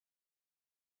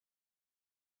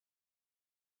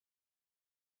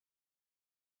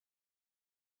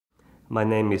My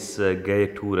name is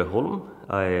Geir Tore Holm.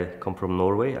 I come from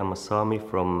Norway. I'm a Sami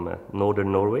from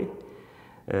northern Norway,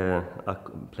 a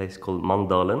place called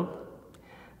Mandalen.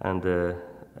 And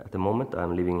at the moment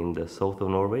I'm living in the south of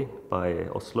Norway by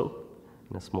Oslo,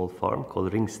 in a small farm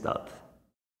called Ringstad.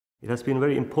 It has been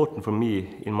very important for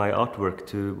me in my artwork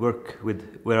to work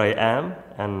with where I am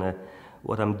and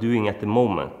what I'm doing at the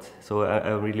moment. So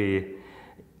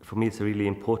for me it's really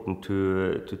important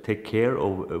to take care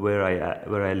of where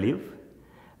I live.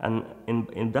 And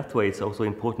in that way it's also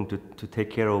important to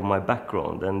take care of my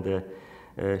background and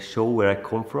show where I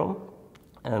come from.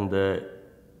 And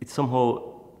it's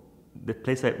somehow, the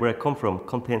place where I come from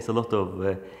contains a lot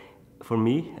of, for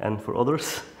me and for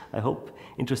others, I hope,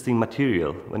 interesting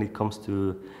material when it comes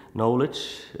to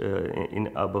knowledge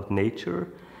about nature,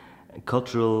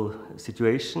 cultural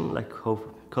situation, like how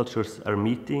cultures are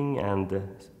meeting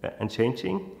and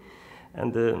changing.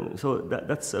 And so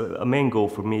that's a main goal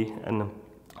for me. And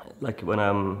like where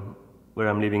I'm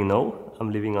living now, I'm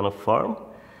living on a farm.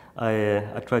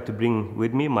 I try to bring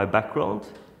with me my background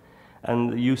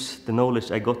and use the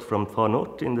knowledge I got from far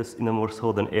north in the more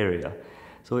southern area.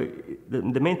 So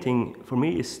the main thing for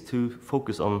me is to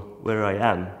focus on where I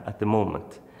am at the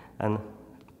moment, and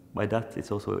by that it's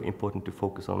also important to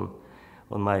focus on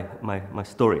my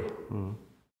story.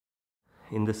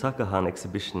 In the Sakàhan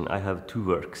exhibition I have two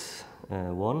works.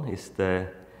 One is the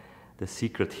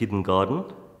Secret Hidden Garden.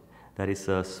 That is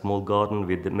a small garden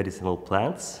with medicinal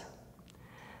plants,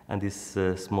 and this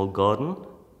small garden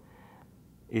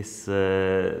is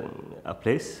a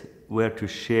place where to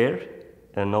share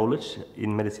knowledge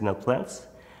in medicinal plants,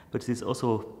 but it is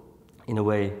also in a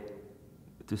way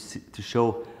to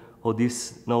show how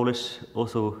this knowledge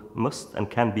also must and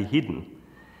can be hidden,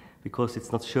 because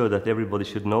it's not sure that everybody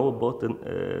should know about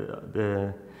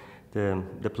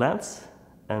the plants,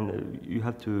 and you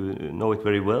have to know it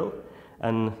very well,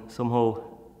 and somehow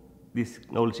this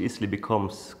knowledge easily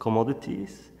becomes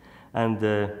commodities and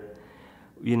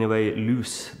in a way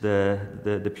lose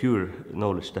the pure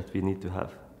knowledge that we need to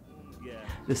have.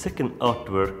 The second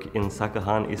artwork in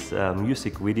Sakàhan is a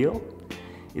music video.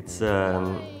 It's a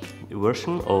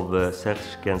version of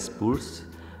Serge Gainsbourg's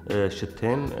Je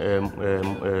t'aime,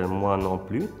 moi non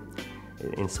plus.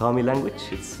 In Sami language,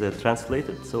 it's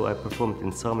translated, so I performed it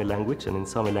in Sami language, and in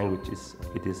Sami language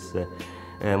it is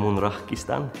Mun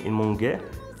Rahkistan in Munge.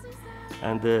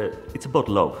 And it's about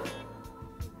love.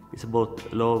 It's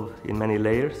about love in many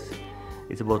layers.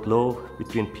 It's about love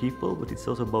between people, but it's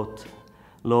also about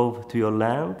love to your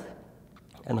land,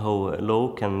 and how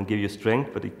love can give you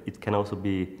strength, but it can also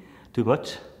be too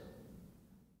much.